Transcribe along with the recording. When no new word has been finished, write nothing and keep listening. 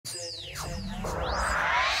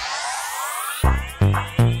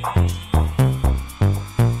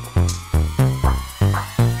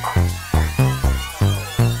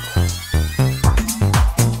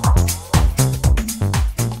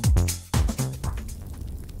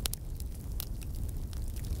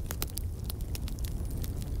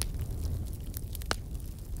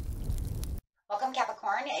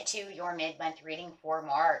Capricorn, to your mid-month reading for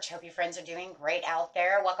March. Hope you friends are doing great out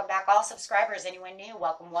there. Welcome back, all subscribers. Anyone new,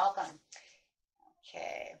 welcome, welcome.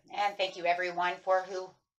 Okay, and thank you everyone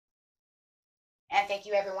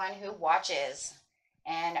who watches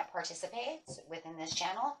and participates within this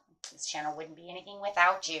channel. This channel wouldn't be anything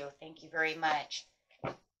without you. Thank you very much.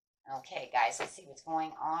 Okay, guys, let's see what's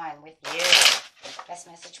going on with you. Best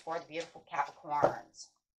message for the beautiful Capricorns.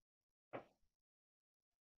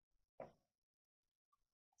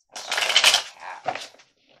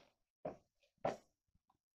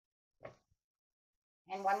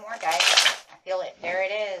 And one more, guys. I feel it. There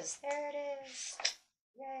it is. There it is.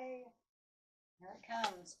 Yay. Here it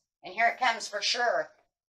comes. And here it comes for sure.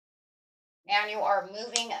 Now you are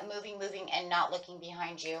moving, and not looking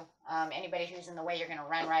behind you. Anybody who's in the way, you're going to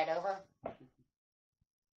run right over.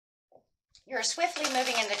 You're swiftly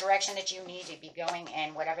moving in the direction that you need to be going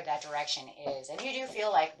in, whatever that direction is. And you do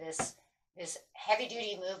feel like this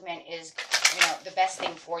heavy-duty movement is, the best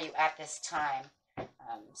thing for you at this time.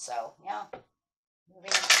 So, yeah.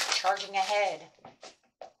 Moving, charging ahead.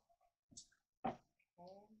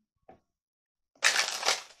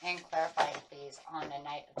 And clarifying, please, on the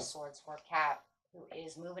Knight of Swords for Cap, who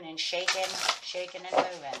is moving and shaking and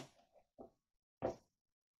moving.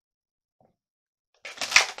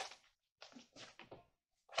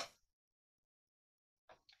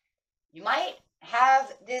 You might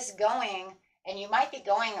have this going, and you might be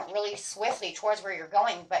going really swiftly towards where you're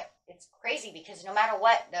going, but it's crazy because no matter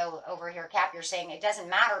what, though, over here, Cap, you're saying it doesn't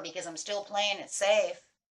matter because I'm still playing it safe,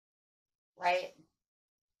 right?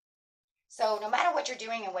 So no matter what you're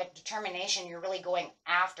doing and what determination you're really going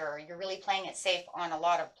after, you're really playing it safe on a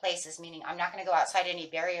lot of places, meaning I'm not going to go outside any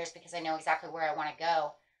barriers because I know exactly where I want to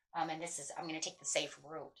go. And I'm going to take the safe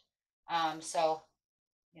route. So,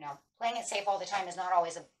 playing it safe all the time is not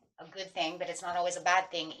always a good thing, but it's not always a bad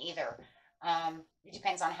thing either. It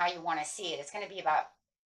depends on how you want to see it. It's going to be about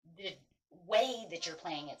the way that you're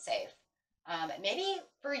playing it safe. Maybe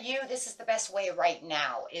for you, this is the best way right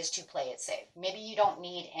now, is to play it safe. Maybe you don't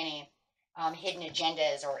need any hidden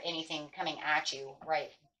agendas or anything coming at you,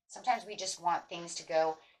 right? Sometimes we just want things to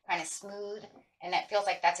go kind of smooth, and that feels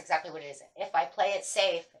like that's exactly what it is. If I play it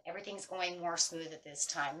safe, everything's going more smooth at this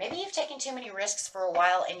time. Maybe you've taken too many risks for a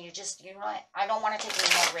while, and you know what? I don't want to take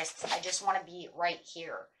any more risks. I just want to be right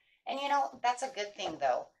here. And that's a good thing,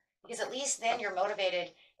 though, because at least then you're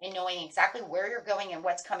motivated in knowing exactly where you're going and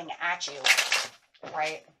what's coming at you,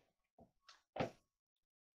 right?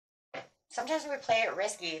 Sometimes when we play it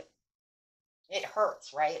risky, it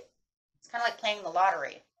hurts, right? It's kind of like playing the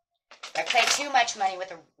lottery. If I play too much money with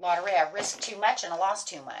the lottery, I risk too much and I lost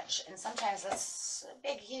too much. And sometimes that's a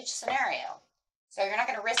big, huge scenario. So you're not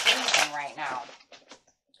going to risk anything right now.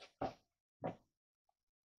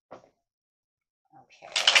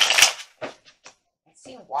 Okay. Let's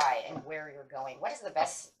see why and where you're going. What is the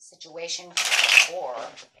best situation for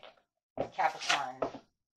Capricorn?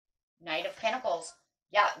 Knight of Pentacles.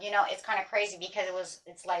 Yeah, it's kind of crazy because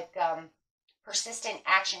it's like persistent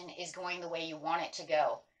action is going the way you want it to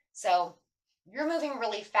go. So you're moving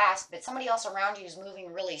really fast, but somebody else around you is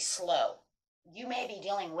moving really slow. You may be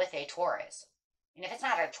dealing with a Taurus. And if it's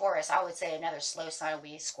not a Taurus, I would say another slow sign will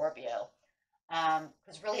be Scorpio.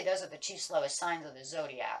 Because really those are the two slowest signs of the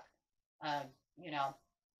zodiac.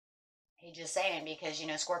 He's just saying because,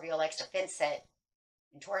 Scorpio likes to fence set.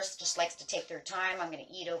 And Taurus just likes to take their time. I'm going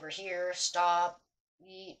to eat over here, stop,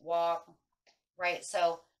 eat, walk, right?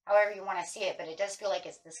 So however you want to see it, but it does feel like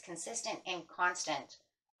it's this consistent and constant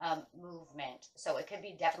movement. So it could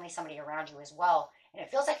be definitely somebody around you as well. And it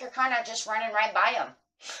feels like you're kind of just running right by them.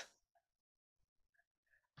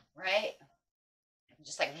 Right?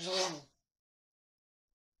 Just like, zoom.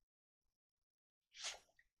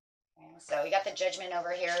 So you got the Judgment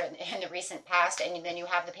over here in the recent past, and then you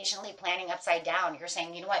have the patiently planning upside down. You're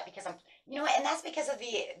saying, you know what, because and that's because of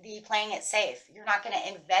the playing it safe. You're not going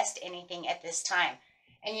to invest anything at this time.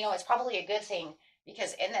 And, it's probably a good thing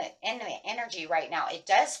because in the energy right now, it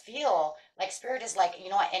does feel like Spirit is like,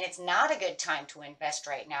 and it's not a good time to invest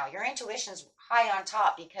right now. Your intuition's high on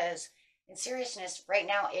top because in seriousness, right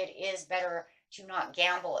now, it is better to not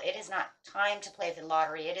gamble. It is not time to play the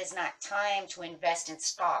lottery. It is not time to invest in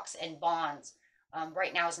stocks and bonds.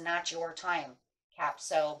 Right now is not your time, Cap.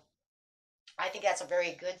 So I think that's a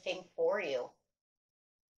very good thing for you.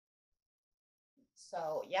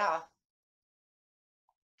 So, yeah.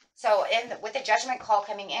 So with the judgment call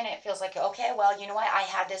coming in, it feels like, okay, well, you know what? I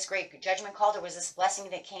had this great judgment call. There was this blessing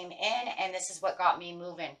that came in, and this is what got me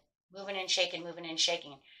moving and shaking, moving and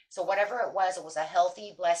shaking. So whatever it was a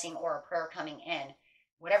healthy blessing or a prayer coming in.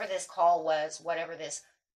 Whatever this call was, whatever this,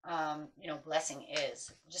 blessing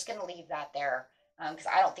is. I'm just going to leave that there. Because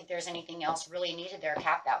I don't think there's anything else really needed there,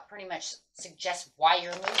 Cap. That pretty much suggests why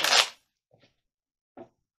you're moving.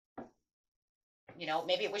 You know,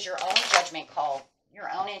 maybe it was your own judgment call. Your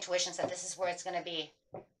own intuition said this is where it's going to be.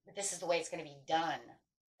 But this is the way it's going to be done.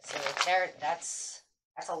 So there, that's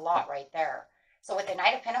a lot right there. So with the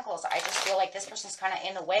Knight of Pentacles, I just feel like this person's kind of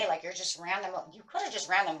in the way. Like you're just ran them. You could have just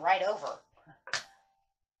ran them right over.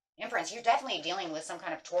 Empress, you're definitely dealing with some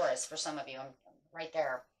kind of Taurus for some of you. Right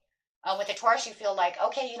there. With the Taurus, you feel like,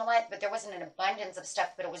 okay, you know what? But there wasn't an abundance of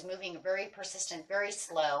stuff, but it was moving very persistent, very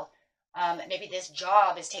slow. Maybe this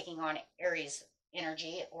job is taking on Aries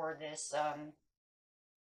energy, or this,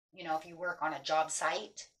 you know, if you work on a job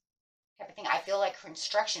site type of thing. I feel like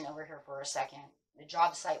construction over here for a second. The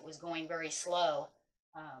job site was going very slow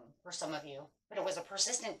for some of you, but it was a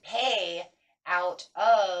persistent pay out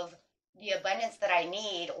of the abundance that I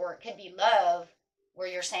need, or it could be love, where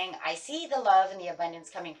you're saying, I see the love and the abundance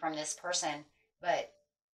coming from this person, but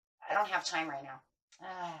I don't have time right now.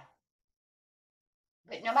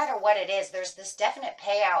 But no matter what it is, there's this definite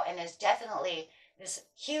payout, and there's definitely this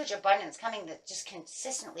huge abundance coming that just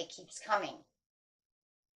consistently keeps coming.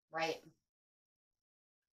 Right?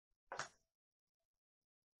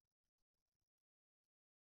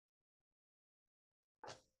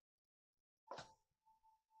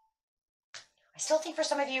 I still think for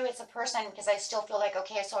some of you it's a person, because I still feel like,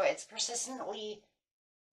 okay, so it's persistently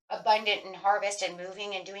abundant and harvest and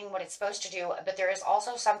moving and doing what it's supposed to do, but there is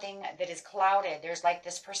also something that is clouded. There's like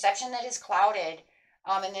this perception that is clouded,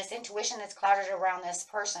 and this intuition that's clouded around this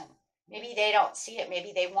person. Maybe they don't see it.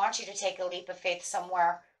 Maybe they want you to take a leap of faith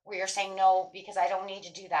somewhere where you're saying, no, because I don't need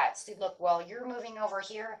to do that. See, look, well, you're moving over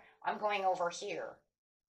here. I'm going over here.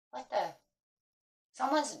 What the?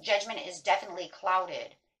 Someone's judgment is definitely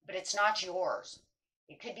clouded, but it's not yours.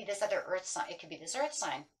 It could be this other earth sign. It could be this earth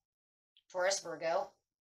sign, Taurus, Virgo,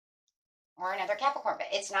 or another Capricorn, but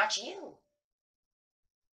it's not you.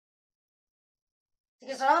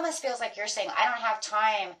 Because it almost feels like you're saying, I don't have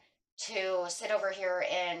time to sit over here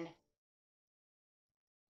and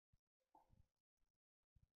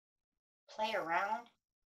play around.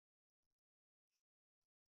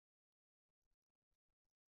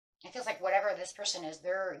 It feels like whatever this person is,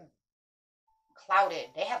 they're clouded.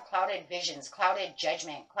 They have clouded visions, clouded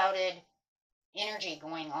judgment, clouded energy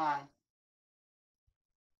going on.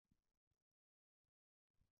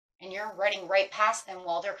 And you're running right past them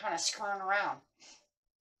while they're kind of screwing around.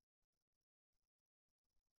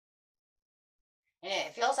 And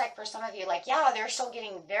it feels like for some of you, like, yeah, they're still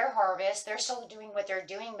getting their harvest. They're still doing what they're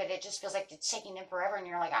doing, but it just feels like it's taking them forever. And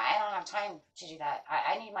you're like, I don't have time to do that.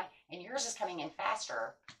 I need my, and yours is coming in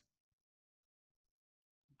faster.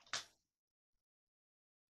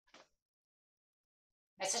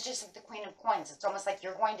 Messages of the Queen of Coins. It's almost like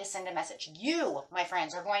you're going to send a message. You, my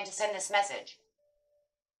friends, are going to send this message.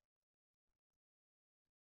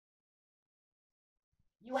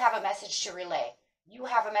 You have a message to relay. You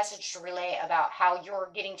have a message to relay about how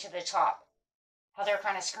you're getting to the top. How they're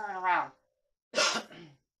kind of screwing around.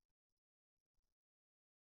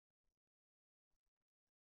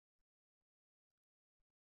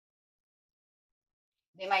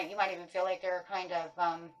 You might even feel like they're kind of,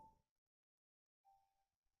 I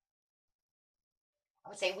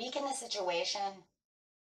would say, weak in the situation.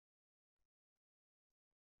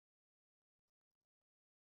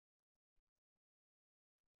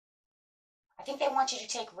 I think they want you to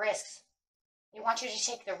take risks. They want you to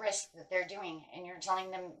take the risk that they're doing, and you're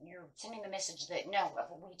telling them, you're sending the message that, no, if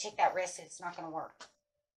we take that risk, it's not going to work.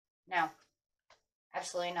 No,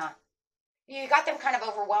 absolutely not. You got them kind of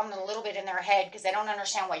overwhelmed a little bit in their head because they don't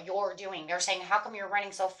understand what you're doing. They're saying, how come you're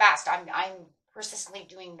running so fast? I'm persistently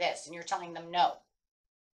doing this, and you're telling them no.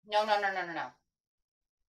 No, no, no, no, no, no.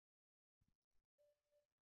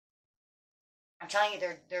 I'm telling you,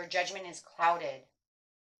 their judgment is clouded.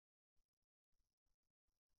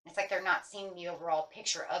 It's like they're not seeing the overall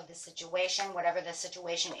picture of the situation, whatever the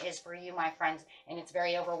situation is for you, my friends, and it's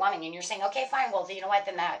very overwhelming. And you're saying, okay, fine, well, you know what,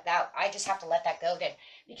 then that I just have to let that go then.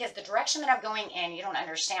 Because the direction that I'm going in, you don't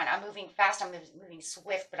understand. I'm moving fast, I'm moving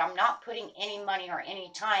swift, but I'm not putting any money or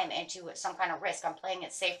any time into some kind of risk. I'm playing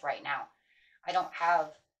it safe right now. I don't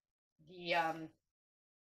have the,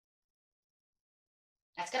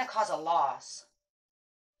 that's going to cause a loss.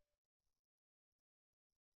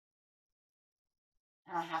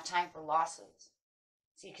 I don't have time for losses.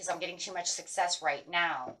 See, because I'm getting too much success right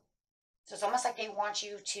now. So it's almost like they want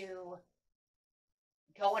you to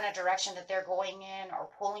go in a direction that they're going in, or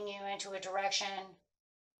pulling you into a direction.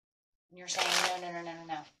 And you're saying, no, no, no, no, no,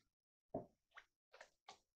 no.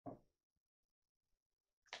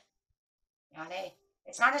 Yeah,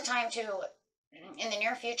 it's not a time to in the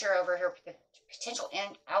near future over here, the potential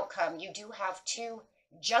end outcome, you do have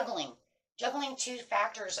juggling two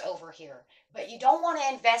factors over here. But you don't want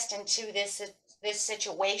to invest into this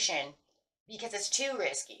situation because it's too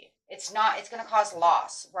risky. It's not, it's going to cause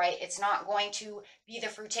loss, right? It's not going to be the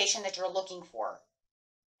fruitation that you're looking for.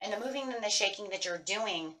 And the moving and the shaking that you're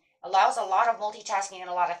doing allows a lot of multitasking and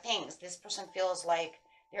a lot of things. This person feels like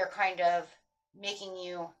they're kind of making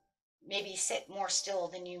you maybe sit more still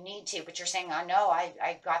than you need to, but you're saying, I know,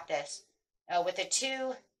 I got this. With the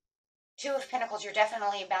two of Pentacles, you're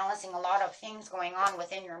definitely balancing a lot of things going on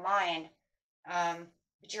within your mind,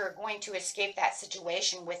 but you're going to escape that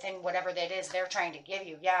situation within whatever that is they're trying to give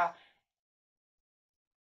you. Yeah.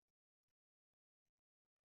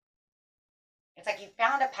 It's like you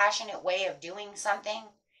found a passionate way of doing something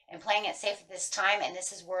and playing it safe at this time, and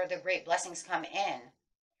this is where the great blessings come in.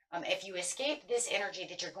 If you escape this energy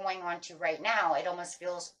that you're going on to right now, it almost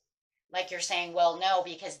feels like you're saying, well, no,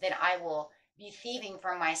 because then I will be thieving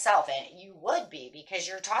from myself. And you would be, because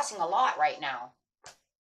you're tossing a lot right now.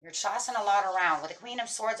 You're tossing a lot around. With the Queen of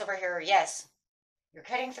Swords over here, yes, you're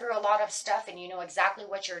cutting through a lot of stuff and you know exactly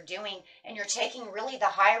what you're doing. And you're taking really the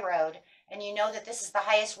high road. And you know that this is the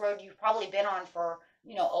highest road you've probably been on for,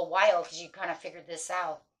 you know, a while, because you kind of figured this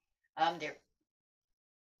out. There's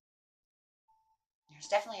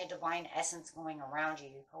definitely a divine essence going around you.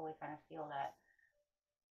 You probably kind of feel that.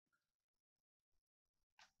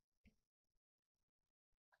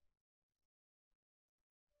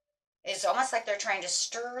 It's almost like they're trying to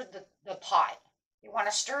stir the pot. They want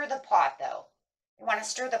to stir the pot, though. They want to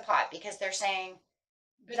stir the pot because they're saying,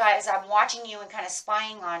 but as I'm watching you and kind of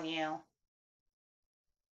spying on you,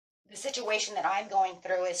 the situation that I'm going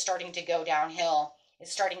through is starting to go downhill.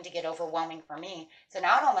 It's starting to get overwhelming for me. So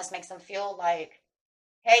now it almost makes them feel like,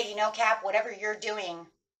 hey, you know, Cap, whatever you're doing,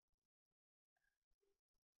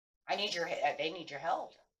 they need your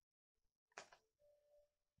help.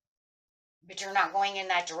 But you're not going in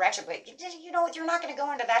that direction. But you know, you're not going to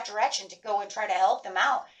go into that direction to go and try to help them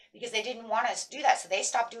out, because they didn't want us to do that. So they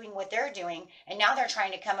stopped doing what they're doing, and now they're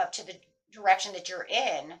trying to come up to the direction that you're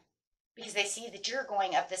in, because they see that you're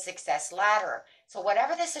going up the success ladder. So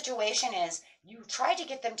whatever the situation is, you tried to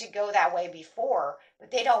get them to go that way before,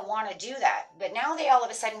 but they don't want to do that. But now they all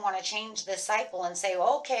of a sudden want to change the cycle and say,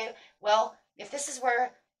 well, okay, well, if this is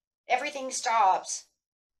where everything stops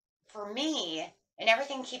for me and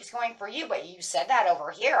everything keeps going for you, but you said that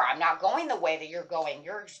over here, I'm not going the way that you're going.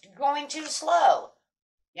 You're going too slow.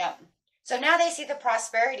 Yeah. So now they see the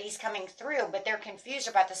prosperities coming through, but they're confused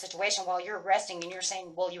about the situation while you're resting, and you're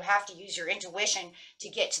saying, well, you have to use your intuition to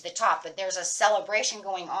get to the top. But there's a celebration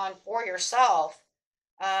going on for yourself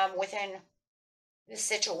within this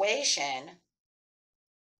situation.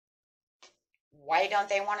 Why don't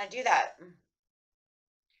they want to do that?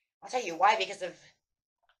 I'll tell you why, because they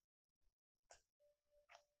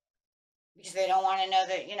don't want to know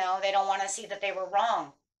that, you know, they don't want to see that they were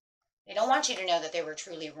wrong. They don't want you to know that they were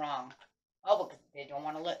truly wrong. Oh, because they don't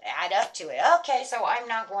want to add up to it. Okay, so I'm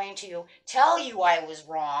not going to tell you I was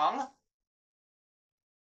wrong.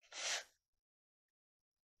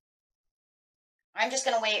 I'm just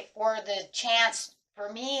going to wait for the chance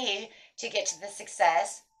for me to get to the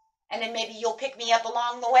success. And then maybe you'll pick me up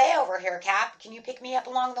along the way over here, Cap. Can you pick me up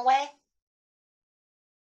along the way?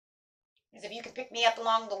 Because if you can pick me up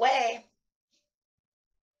along the way,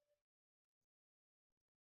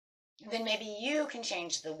 then maybe you can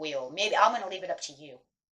change the wheel. Maybe I'm going to leave it up to you.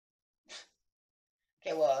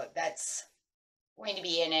 Okay, well, that's going to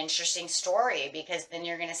be an interesting story, because then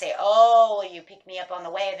you're going to say, oh, you pick me up on the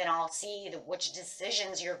way, then I'll see which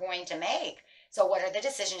decisions you're going to make. So what are the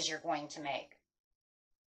decisions you're going to make?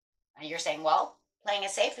 And you're saying, well, playing it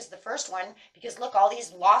safe is the first one, because look, all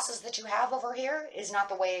these losses that you have over here is not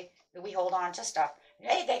the way that we hold on to stuff.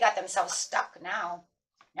 Hey, they got themselves stuck now.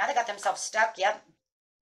 Now they got themselves stuck, yep.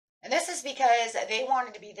 And this is because they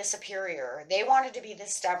wanted to be the superior. They wanted to be the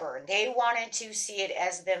stubborn. They wanted to see it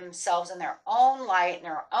as themselves in their own light, in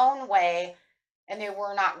their own way, and they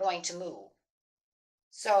were not going to move.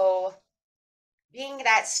 So being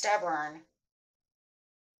that stubborn,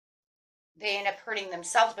 they end up hurting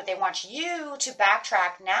themselves, but they want you to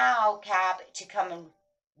backtrack now, Cap, to come and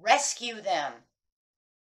rescue them.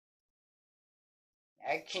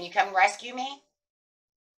 Can you come rescue me?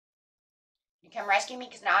 You come rescue me,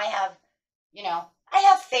 because now I have, you know, I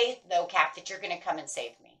have faith, though, Cap, that you're going to come and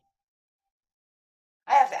save me.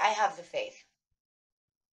 I have the faith.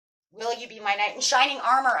 Will you be my knight in shining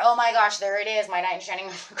armor? Oh my gosh, there it is, my knight in shining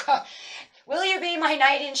armor. Will you be my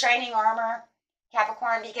knight in shining armor,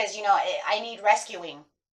 Capricorn? Because, you know, I need rescuing.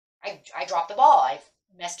 I dropped the ball. I've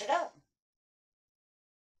messed it up.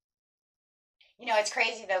 You know, it's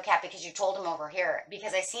crazy though, Kat, because you told him over here.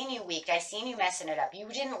 Because I seen you weak. I seen you messing it up. You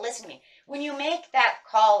didn't listen to me. When you make that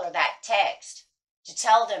call or that text to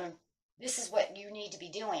tell them this is what you need to be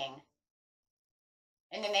doing,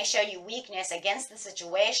 and then they show you weakness against the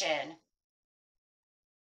situation,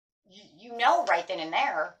 you know right then and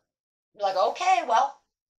there, you're like, okay, well,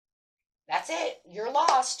 that's it. You're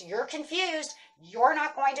lost. You're confused. You're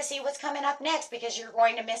not going to see what's coming up next because you're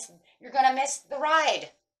going to miss the ride.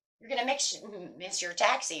 You're going to miss your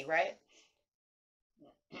taxi, right?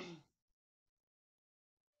 Kind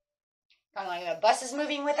of like the bus is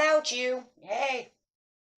moving without you. Hey.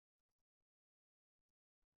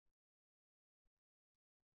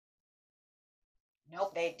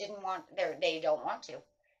 Nope, they don't want to.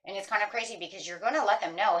 And it's kind of crazy because you're going to let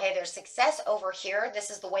them know, hey, there's success over here.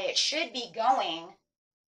 This is the way it should be going.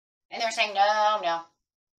 And they're saying, no, no,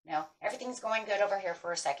 no. Everything's going good over here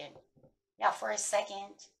for a second. Yeah, for a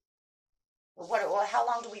second. Well, how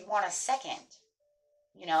long do we want a second?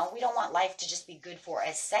 You know, we don't want life to just be good for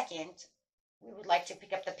a second. We would like to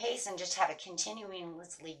pick up the pace and just have it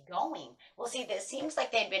continuously going. Well, see, it seems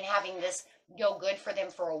like they'd been having this go good for them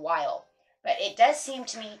for a while. But it does seem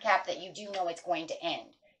to me, Cap, that you do know it's going to end.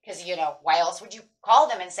 Because, you know, why else would you call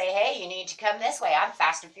them and say, hey, you need to come this way. I'm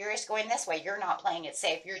fast and furious going this way. You're not playing it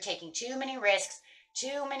safe. You're taking too many risks.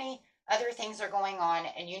 Too many other things are going on,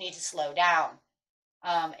 and you need to slow down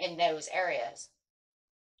in those areas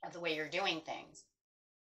of the way you're doing things.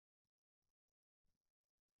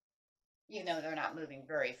 Even though they're not moving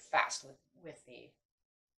very fast with the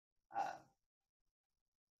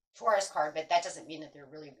Taurus card, but that doesn't mean that they're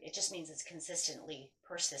really, it just means it's persistently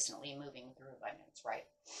moving through abundance, right?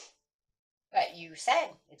 But you said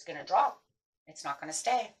it's going to drop. It's not going to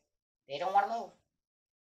stay. They don't want to move.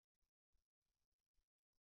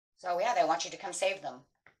 So yeah, they want you to come save them.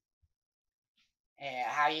 And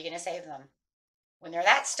how are you going to save them? When they're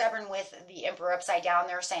that stubborn with the Emperor upside down,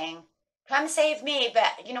 they're saying, come save me,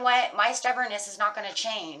 but you know what? My stubbornness is not going to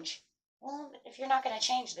change. Well, if you're not going to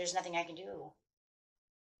change, there's nothing I can do.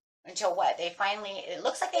 Until what? It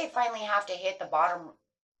looks like they finally have to hit the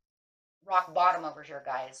rock bottom over here,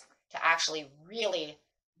 guys, to actually really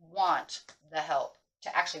want the help,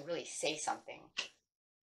 to actually really say something.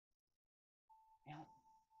 You know?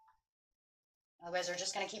 Otherwise, they're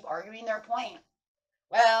just going to keep arguing their point.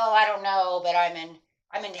 Well, I don't know, but I'm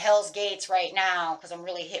in Hell's Gates right now because I'm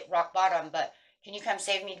really hit rock bottom, but can you come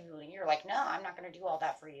save me? You're like, no, I'm not going to do all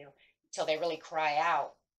that for you, until they really cry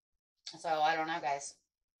out. So I don't know, guys.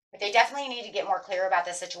 But they definitely need to get more clear about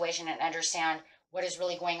the situation and understand what is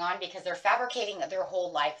really going on, because they're fabricating their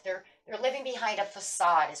whole life. They're living behind a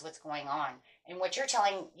facade is what's going on. And what you're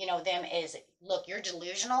telling, you know, them is, look, you're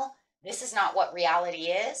delusional. This is not what reality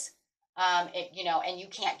is. You know, and you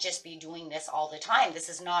can't just be doing this all the time. This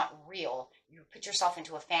is not real. You put yourself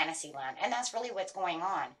into a fantasy land. And that's really what's going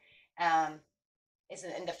on. And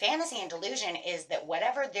the fantasy and delusion is that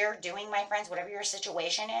whatever they're doing, my friends, whatever your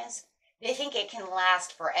situation is, they think it can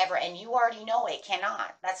last forever, and you already know it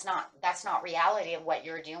cannot. That's not reality of what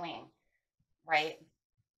you're doing, right?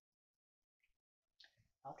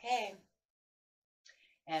 Okay.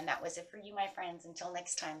 And that was it for you, my friends. Until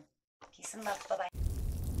next time. Peace and love. Bye-bye.